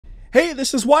Hey,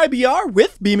 this is WhyBeAre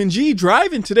with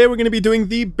BeamNG.drive, and today we're going to be doing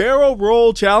the barrel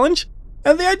roll challenge.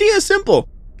 And the idea is simple.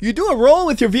 You do a roll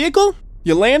with your vehicle,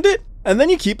 you land it, and then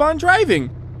you keep on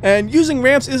driving. And using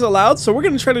ramps is allowed, so we're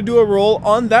going to try to do a roll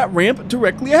on that ramp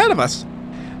directly ahead of us.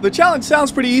 The challenge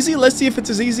sounds pretty easy. Let's see if it's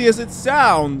as easy as it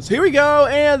sounds. Here we go,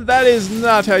 and that is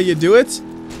not how you do it.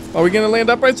 Are we going to land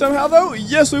upright somehow, though?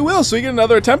 Yes, we will, so we get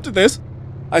another attempt at this.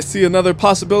 I see another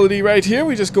possibility right here.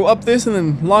 We just go up this and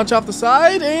then launch off the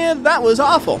side, and that was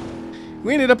awful.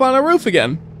 We ended up on a roof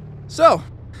again. So,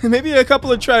 maybe a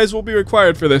couple of tries will be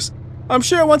required for this. I'm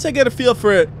sure once I get a feel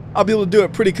for it, I'll be able to do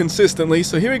it pretty consistently.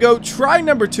 So here we go, try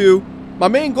number 2. My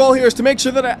main goal here is to make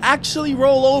sure that I actually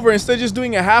roll over instead of just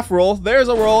doing a half roll. There's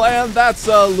a roll, and that's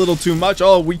a little too much.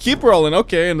 Oh, we keep rolling,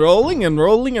 okay, and rolling and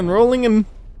rolling and rolling, and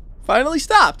finally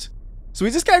stopped. So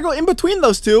we just gotta go in between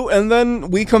those two, and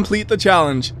then we complete the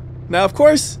challenge. Now, of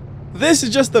course, this is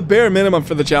just the bare minimum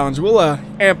for the challenge. We'll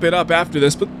amp it up after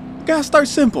this, but we gotta start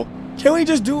simple. Can we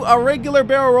just do a regular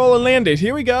barrel roll and land it?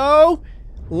 Here we go.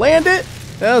 Land it.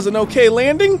 That was an okay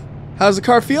landing. How's the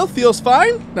car feel? Feels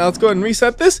fine. Now let's go ahead and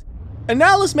reset this. And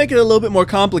now let's make it a little bit more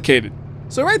complicated.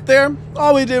 So right there,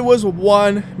 all we did was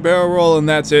one barrel roll, and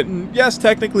that's it. And yes,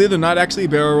 technically they're not actually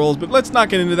barrel rolls, but let's not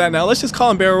get into that now. Let's just call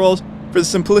them barrel rolls, for the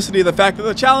simplicity of the fact that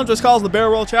the challenge was called the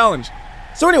barrel roll challenge.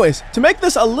 So anyways, to make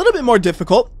this a little bit more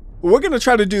difficult, we're going to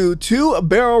try to do 2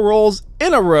 barrel rolls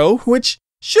in a row, which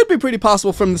should be pretty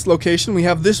possible from this location. We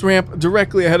have this ramp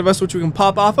directly ahead of us, which we can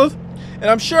pop off of, and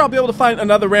I'm sure I'll be able to find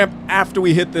another ramp after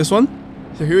we hit this one.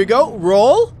 So here we go,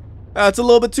 roll. That's a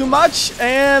little bit too much,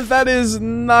 and that is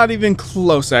not even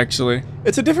close, actually.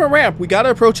 It's a different ramp. We got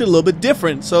to approach it a little bit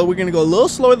different. So we're going to go a little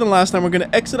slower than last time. We're going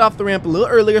to exit off the ramp a little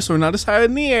earlier so we're not as high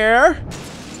in the air.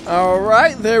 All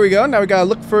right, there we go. Now we got to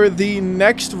look for the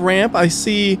next ramp. I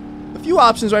see a few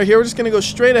options right here. We're just going to go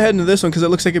straight ahead into this one because it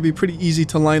looks like it'd be pretty easy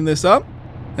to line this up.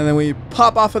 And then we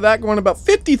pop off of that going about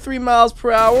 53 miles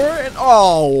per hour. And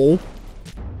oh,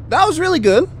 that was really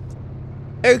good.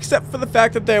 Except for the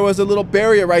fact that there was a little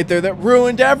barrier right there that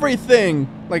ruined everything.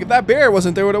 Like, if that barrier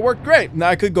wasn't there, it would have worked great. Now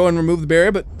I could go and remove the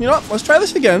barrier, but you know what? Let's try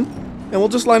this again. And we'll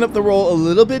just line up the roll a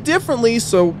little bit differently,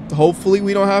 so hopefully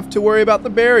we don't have to worry about the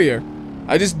barrier.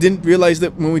 I just didn't realize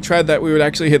that when we tried that, we would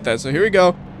actually hit that. So here we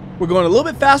go. We're going a little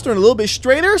bit faster and a little bit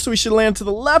straighter, so we should land to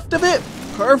the left of it.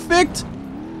 Perfect.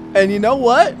 And you know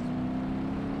what?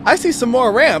 I see some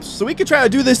more ramps, so we could try to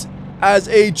do this as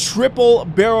a triple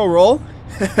barrel roll.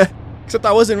 Except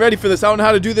I wasn't ready for this. I don't know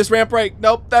how to do this ramp right.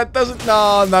 Nope, that doesn't...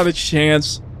 No, not a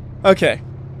chance. Okay.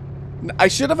 I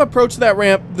should have approached that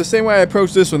ramp the same way I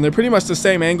approached this one. They're pretty much the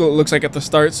same angle, it looks like, at the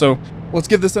start. So let's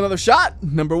give this another shot.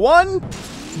 Number 1.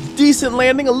 Decent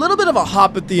landing. A little bit of a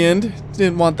hop at the end.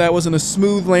 Didn't want that. Wasn't a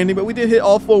smooth landing, but we did hit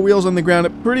all 4 wheels on the ground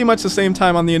at pretty much the same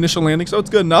time on the initial landing, so it's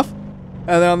good enough. And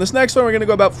then on this next one, we're going to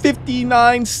go about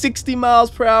 59, 60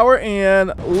 miles per hour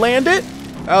and land it.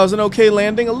 That was an okay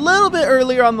landing, a little bit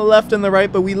earlier on the left and the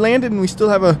right, but we landed and we still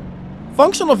have a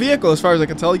functional vehicle as far as I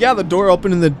can tell. Yeah, the door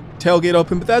open and the tailgate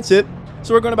open, but that's it.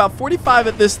 So we're going about 45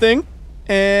 at this thing,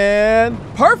 and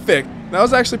perfect. That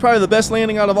was actually probably the best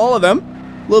landing out of all of them.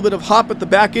 A little bit of hop at the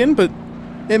back end, but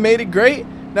it made it great.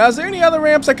 Now, is there any other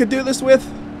ramps I could do this with?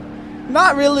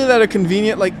 Not really that are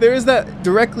convenient. Like, there is that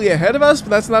directly ahead of us,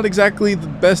 but that's not exactly the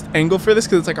best angle for this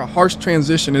because it's like a harsh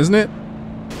transition, isn't it?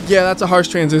 Yeah, that's a harsh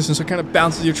transition, so it kind of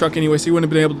bounces your truck anyway, so you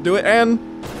wouldn't have been able to do it.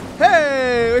 And,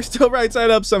 hey, we're still right side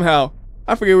up somehow.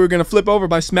 I figured we were going to flip over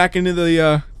by smacking into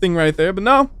the thing right there, but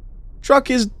no.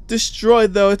 Truck is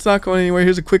destroyed, though. It's not going anywhere.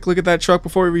 Here's a quick look at that truck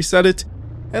before we reset it.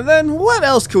 And then, what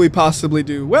else could we possibly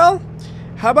do? Well,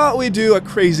 how about we do a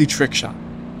crazy trick shot?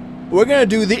 We're going to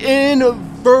do the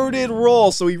inverted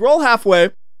roll. So we roll halfway,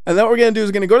 and then what we're going to do is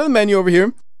we're going to go to the menu over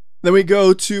here. Then we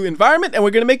go to environment, and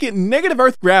we're going to make it negative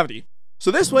earth gravity. So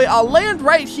this way, I'll land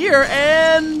right here,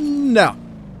 and no.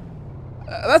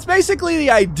 That's basically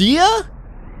the idea,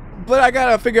 but I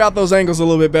gotta figure out those angles a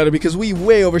little bit better because we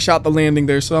way overshot the landing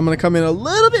there. So I'm gonna come in a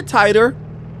little bit tighter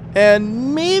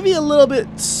and maybe a little bit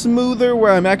smoother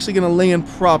where I'm actually gonna land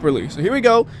properly. So here we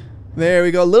go. There we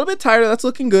go. A little bit tighter. That's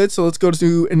looking good. So let's go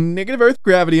to negative earth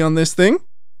gravity on this thing.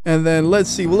 And then let's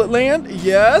see. Will it land?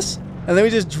 Yes. And then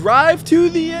we just drive to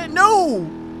the end. No!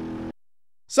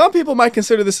 Some people might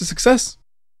consider this a success.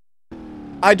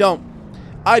 I don't.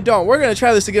 We're going to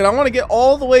try this again. I want to get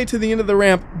all the way to the end of the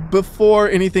ramp before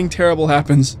anything terrible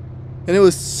happens. And it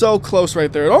was so close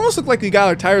right there. It almost looked like we got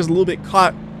our tires a little bit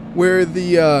caught where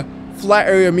the flat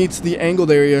area meets the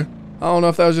angled area. I don't know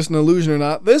if that was just an illusion or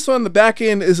not. This one, the back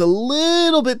end is a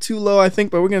little bit too low, I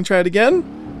think, but we're going to try it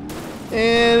again.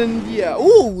 And yeah,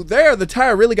 ooh, there, the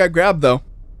tire really got grabbed though.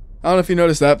 I don't know if you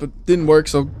noticed that, but didn't work,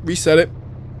 so reset it.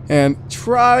 And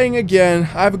trying again.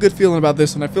 I have a good feeling about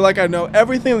this one. I feel like I know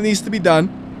everything that needs to be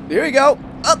done. Here we go.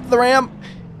 Up the ramp.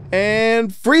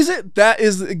 And freeze it. That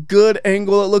is a good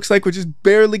angle, it looks like. We're just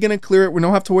barely going to clear it. We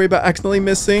don't have to worry about accidentally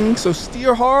missing. So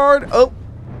steer hard. Oh,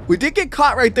 we did get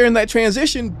caught right there in that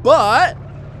transition, but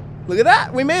look at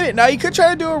that. We made it. Now, you could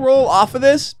try to do a roll off of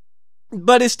this,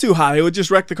 but it's too high. It would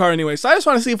just wreck the car anyway. So I just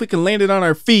want to see if we can land it on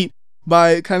our feet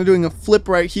by kind of doing a flip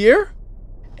right here.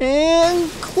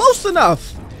 And close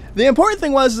enough. The important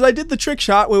thing was I did the trick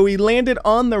shot where we landed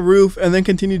on the roof and then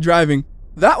continued driving.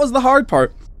 That was the hard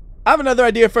part. I have another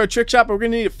idea for a trick shot, but we're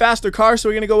going to need a faster car, so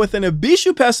we're going to go with an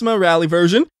Abishu Rally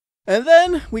version. And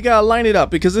then we got to line it up,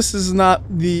 because this is not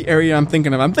the area I'm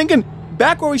thinking of. I'm thinking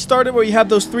back where we started, where you have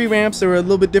those 3 ramps that were a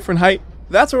little bit different height.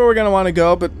 That's where we're going to want to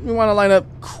go, but we want to line up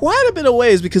quite a bit of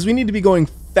ways, because we need to be going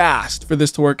fast for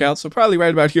this to work out. So probably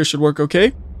right about here should work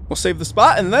okay. We'll save the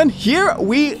spot, and then here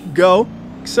we go.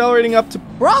 Accelerating up to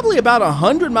probably about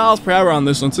 100 miles per hour on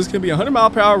this one. So it's going to be a 100 mile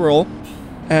per hour roll.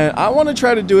 And I want to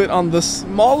try to do it on the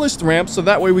smallest ramp, so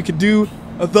that way we could do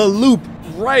the loop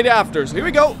right after. So here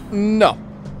we go. No,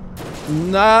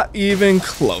 not even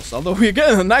close. Although we're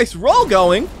getting a nice roll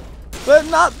going, but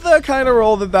not the kind of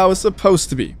roll that was supposed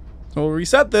to be. So we'll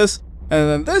reset this. And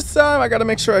then this time I got to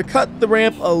make sure I cut the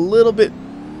ramp a little bit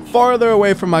farther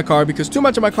away from my car, because too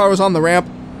much of my car was on the ramp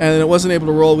and it wasn't able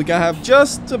to roll. We got to have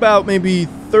just about maybe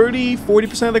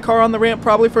 30-40% of the car on the ramp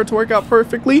probably for it to work out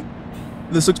perfectly.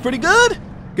 This looks pretty good.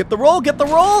 Get the roll, get the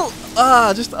roll.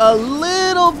 Just a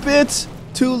little bit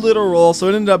too little roll, so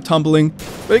it ended up tumbling.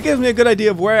 But it gives me a good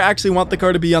idea of where I actually want the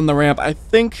car to be on the ramp. I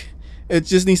think it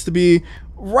just needs to be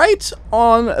right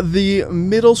on the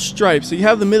middle stripe. So you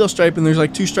have the middle stripe and there's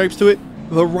like 2 stripes to it.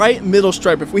 The right middle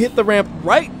stripe. If we hit the ramp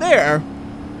right there,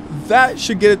 that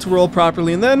should get it to roll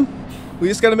properly. And then we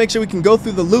just got to make sure we can go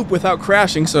through the loop without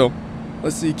crashing. So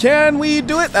let's see, can we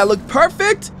do it? That looked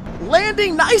perfect.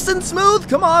 Landing nice and smooth.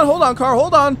 Come on, hold on, car,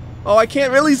 hold on. Oh, I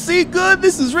can't really see good.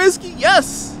 This is risky.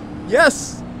 Yes,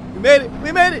 yes, we made it,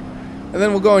 we made it. And then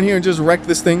we'll go in here and just wreck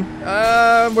this thing.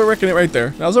 We're wrecking it right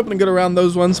there. I was hoping to get around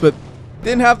those ones, but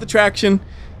didn't have the traction.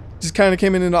 Just kind of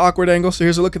came in an awkward angle. So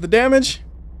here's a look at the damage.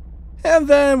 And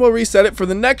then we'll reset it for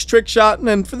the next trick shot. And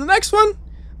then for the next one,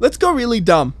 let's go really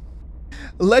dumb.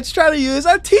 Let's try to use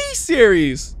a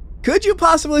T-Series. Could you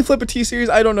possibly flip a T-Series?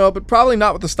 I don't know, but probably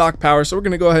not with the stock power. So we're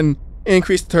going to go ahead and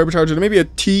increase the turbocharger to maybe a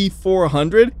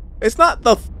T400. It's not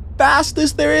the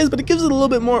fastest there is, but it gives it a little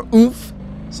bit more oomph.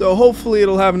 So hopefully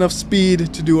it'll have enough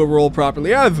speed to do a roll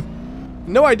properly. I have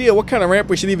no idea what kind of ramp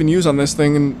we should even use on this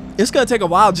thing, and it's going to take a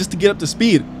while just to get up to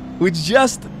speed. We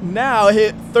just now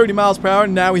hit 30 miles per hour,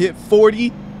 now we hit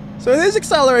 40. So it is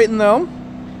accelerating though.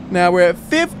 Now we're at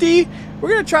 50. We're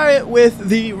going to try it with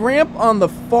the ramp on the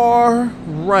far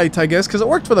right, I guess, because it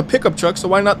worked for the pickup truck, so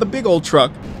why not the big old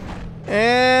truck?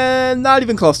 And not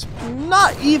even close.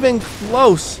 Not even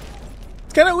close.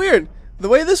 It's kind of weird. The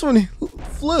way this one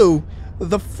flew,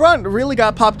 the front really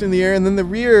got popped in the air, and then the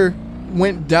rear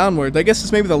went downward. I guess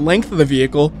it's maybe the length of the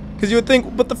vehicle, because you would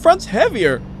think, but the front's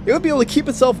heavier. It would be able to keep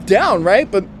itself down, right?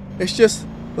 But it's just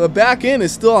the back end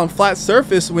is still on flat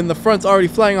surface when the front's already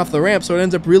flying off the ramp, so it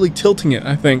ends up really tilting it,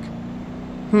 I think.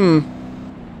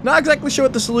 Not exactly sure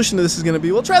what the solution to this is going to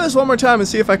be. We'll try this one more time and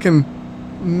see if I can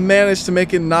manage to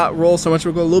make it not roll so much.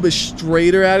 We'll go a little bit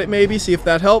straighter at it maybe, see if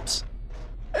that helps.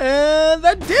 And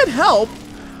that did help,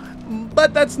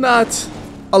 but that's not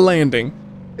a landing.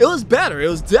 It was better. It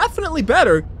was definitely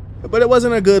better, but it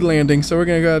wasn't a good landing, so we're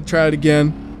going to go try it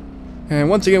again. And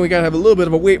once again, we got to have a little bit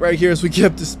of a wait right here as we get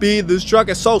up to speed. This truck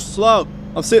is so slow.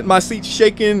 I'm sitting in my seat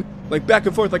shaking, like back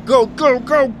and forth, like go, go,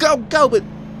 go, go, go, but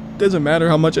doesn't matter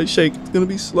how much I shake, it's gonna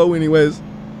be slow anyways.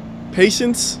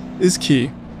 Patience is key.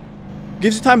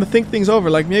 Gives you time to think things over,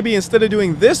 like maybe instead of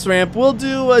doing this ramp, we'll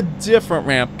do a different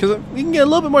ramp, because we can get a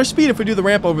little bit more speed if we do the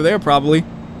ramp over there probably.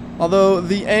 Although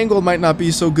the angle might not be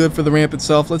so good for the ramp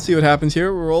itself. Let's see what happens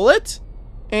here. Roll it.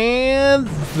 And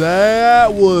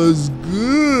that was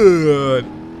good.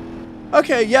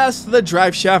 Okay, yes, the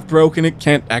drive shaft broke and it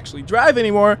can't actually drive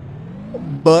anymore.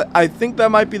 But I think that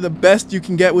might be the best you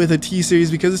can get with a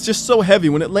T-Series, because it's just so heavy.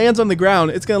 When it lands on the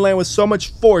ground, it's going to land with so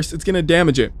much force, it's going to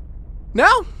damage it.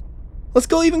 Now, let's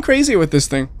go even crazier with this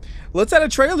thing. Let's add a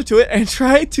trailer to it and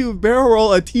try to barrel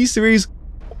roll a T-Series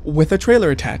with a trailer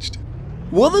attached.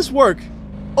 Will this work?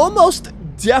 Almost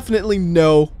definitely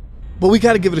no, but we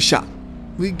got to give it a shot.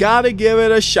 We got to give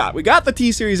it a shot. We got the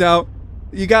T-Series out.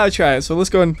 You got to try it. So let's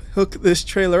go and hook this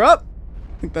trailer up.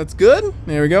 I think that's good.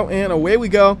 There we go. And away we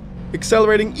go.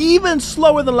 Accelerating even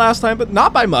slower than last time, but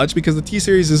not by much, because the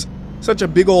T-Series is such a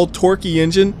big old torquey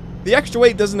engine. The extra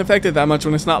weight doesn't affect it that much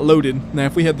when it's not loaded. Now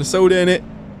if we had the soda in it,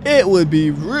 it would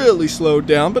be really slowed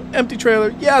down. But empty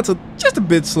trailer, yeah, it's just a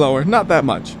bit slower, not that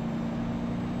much.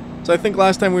 So I think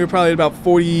last time we were probably at about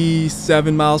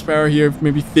 47 miles per hour here,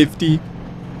 maybe 50.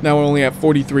 Now we're only at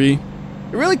 43. It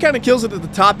really kind of kills it at the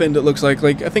top end, it looks like.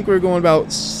 Like, I think we were going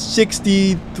about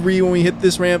 63 when we hit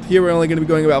this ramp. Here we're only going to be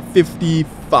going about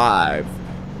 55.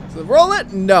 So roll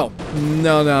it? No.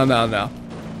 No, no, no, no.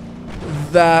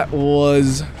 That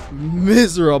was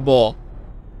miserable.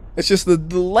 It's just the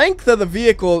length of the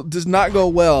vehicle does not go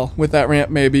well with that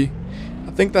ramp, maybe.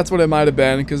 I think that's what it might have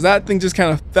been, because that thing just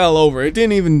kind of fell over. It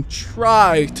didn't even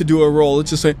try to do a roll.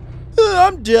 It's just like,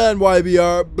 I'm done,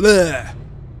 WhyBeAre. Blah.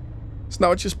 It's not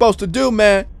what you're supposed to do,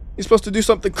 man. You're supposed to do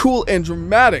something cool and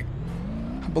dramatic.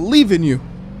 I believe in you.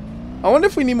 I wonder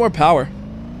if we need more power.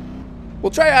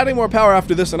 We'll try adding more power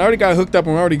after this, and I already got hooked up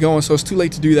and we're already going, so it's too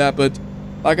late to do that. But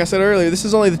like I said earlier, this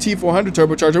is only the T400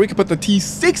 turbocharger. We could put the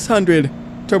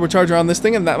T600 turbocharger on this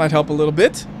thing, and that might help a little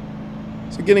bit.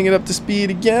 So getting it up to speed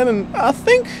again, and I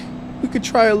think we could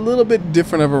try a little bit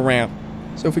different of a ramp.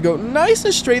 So if we go nice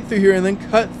and straight through here and then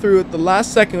cut through at the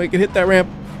last second, we could hit that ramp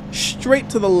straight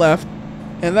to the left,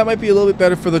 and that might be a little bit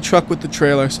better for the truck with the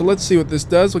trailer. So let's see what this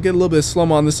does. We'll get a little bit of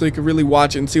slow-mo on this so you can really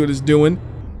watch it and see what it's doing.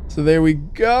 So there we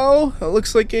go. It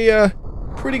looks like a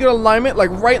pretty good alignment, like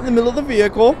right in the middle of the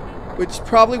vehicle, which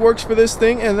probably works for this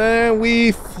thing. And then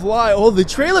we fly. Oh, the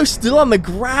trailer's still on the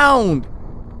ground.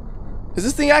 Is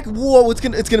this thing whoa, it's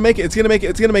gonna make it. It's gonna make it.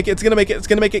 It's gonna make it. It's gonna make it. It's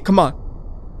gonna make it. Come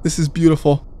on. This is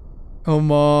beautiful.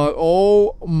 Come on.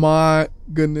 Oh my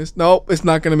goodness. Nope, it's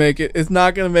not gonna make it. It's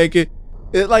not gonna make it.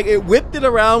 It whipped it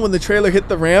around when the trailer hit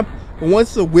the ramp, but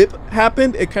once the whip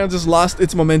happened, it kind of just lost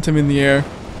its momentum in the air.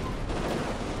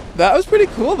 That was pretty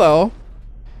cool though.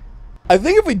 I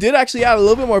think if we did actually add a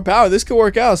little bit more power, this could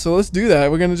work out. So let's do that.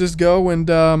 We're gonna just go and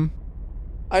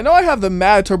I know I have the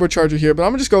mad turbocharger here, but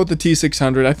I'm gonna just go with the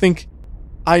T600. I think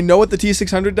I know what the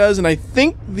T600 does, and I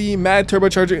think the mad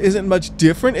turbocharger isn't much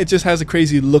different. It just has a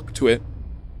crazy look to it.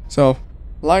 So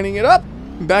lining it up,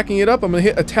 backing it up, I'm gonna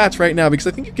hit attach right now because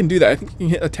I think you can do that. I think you can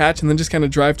hit attach and then just kind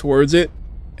of drive towards it,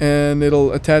 and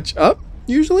it'll attach up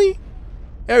usually.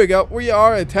 There we go. We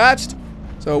are attached.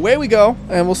 So away we go,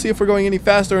 and we'll see if we're going any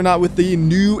faster or not with the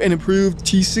new and improved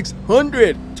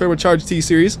T600 turbocharged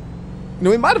T-Series. You know,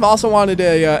 we might have also wanted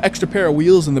a extra pair of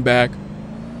wheels in the back,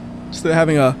 instead of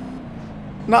having a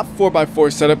not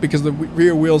 4x4 setup, because the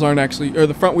rear wheels aren't actually, or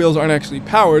the front wheels aren't actually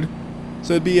powered.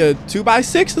 So it'd be a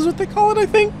 2x6 is what they call it, I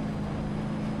think.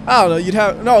 I don't know. You'd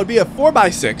have, no, it'd be a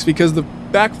 4x6 because the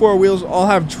back four wheels all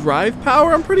have drive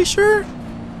power, I'm pretty sure.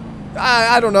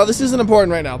 I don't know. This isn't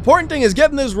important right now. Important thing is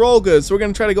getting this roll good. So we're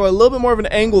going to try to go a little bit more of an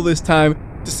angle this time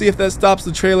to see if that stops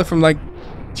the trailer from like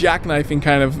jackknifing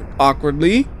kind of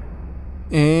awkwardly.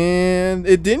 And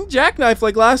it didn't jackknife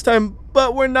like last time,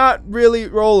 but we're not really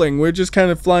rolling. We're just kind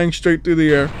of flying straight through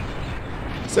the air.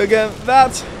 So again,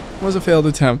 that was a failed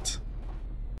attempt.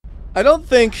 I don't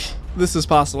think this is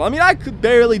possible. I mean, I could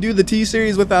barely do the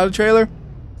T-Series without a trailer.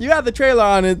 You have the trailer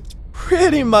on, it's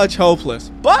pretty much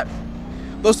hopeless. But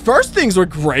those first things were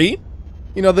great.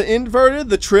 You know, the inverted,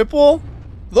 the triple,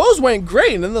 those went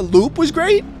great. And then the loop was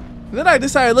great. And then I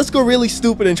decided, let's go really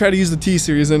stupid and try to use the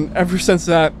T-Series. And ever since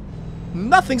that,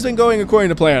 nothing's been going according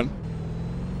to plan.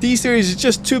 T-Series is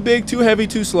just too big, too heavy,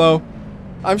 too slow.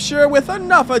 I'm sure with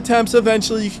enough attempts,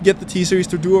 eventually you can get the T-Series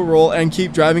to do a roll and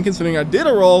keep driving, considering I did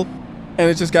a roll and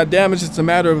it just got damaged. It's a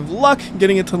matter of luck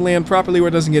getting it to land properly where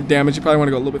it doesn't get damaged. You probably want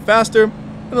to go a little bit faster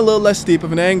and a little less steep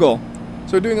of an angle.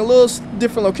 So we're doing a little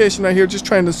different location right here, just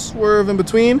trying to swerve in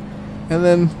between, and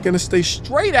then gonna stay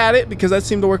straight at it because that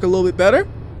seemed to work a little bit better.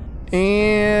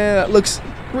 And that looks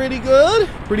pretty good.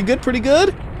 Pretty good, pretty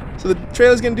good. So the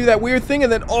trailer's gonna do that weird thing,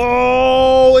 and then,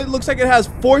 oh, it looks like it has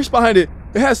force behind it.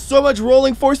 It has so much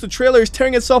rolling force, the trailer is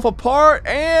tearing itself apart,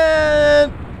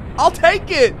 and I'll take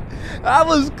it. That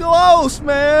was close,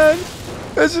 man.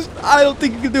 It's just, I don't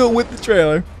think you can do it with the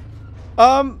trailer.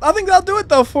 I think that'll do it,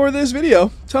 though, for this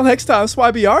video. Till next time, it's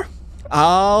WhyBeAre.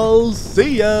 I'll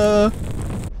see ya.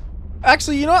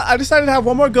 Actually, you know what? I decided to have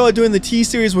one more go at doing the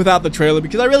T-Series without the trailer,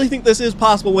 because I really think this is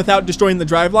possible without destroying the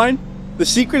driveline. The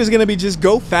secret is going to be just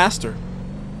go faster.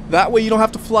 That way you don't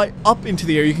have to fly up into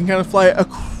the air. You can kind of fly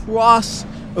across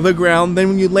the ground. Then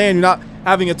when you land, you're not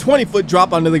having a 20-foot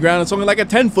drop onto the ground. It's only like a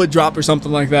 10-foot drop or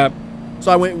something like that.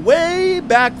 So I went way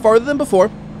back farther than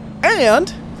before.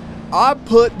 And I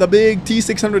put the big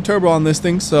T600 turbo on this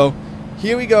thing. So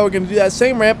here we go. We're going to do that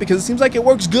same ramp because it seems like it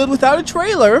works good without a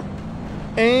trailer.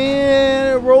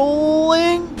 And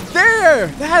rolling there.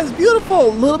 That is beautiful.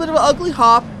 A little bit of an ugly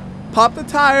hop. Pop the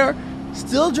tire.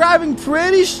 Still driving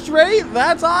pretty straight.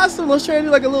 That's awesome. Let's try to do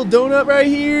like a little donut right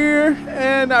here.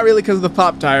 And not really because of the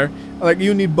pop tire. Like,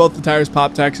 you need both the tires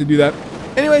pop to actually do that.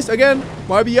 Anyways, again,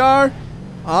 WhyBeAre.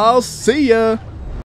 I'll see ya.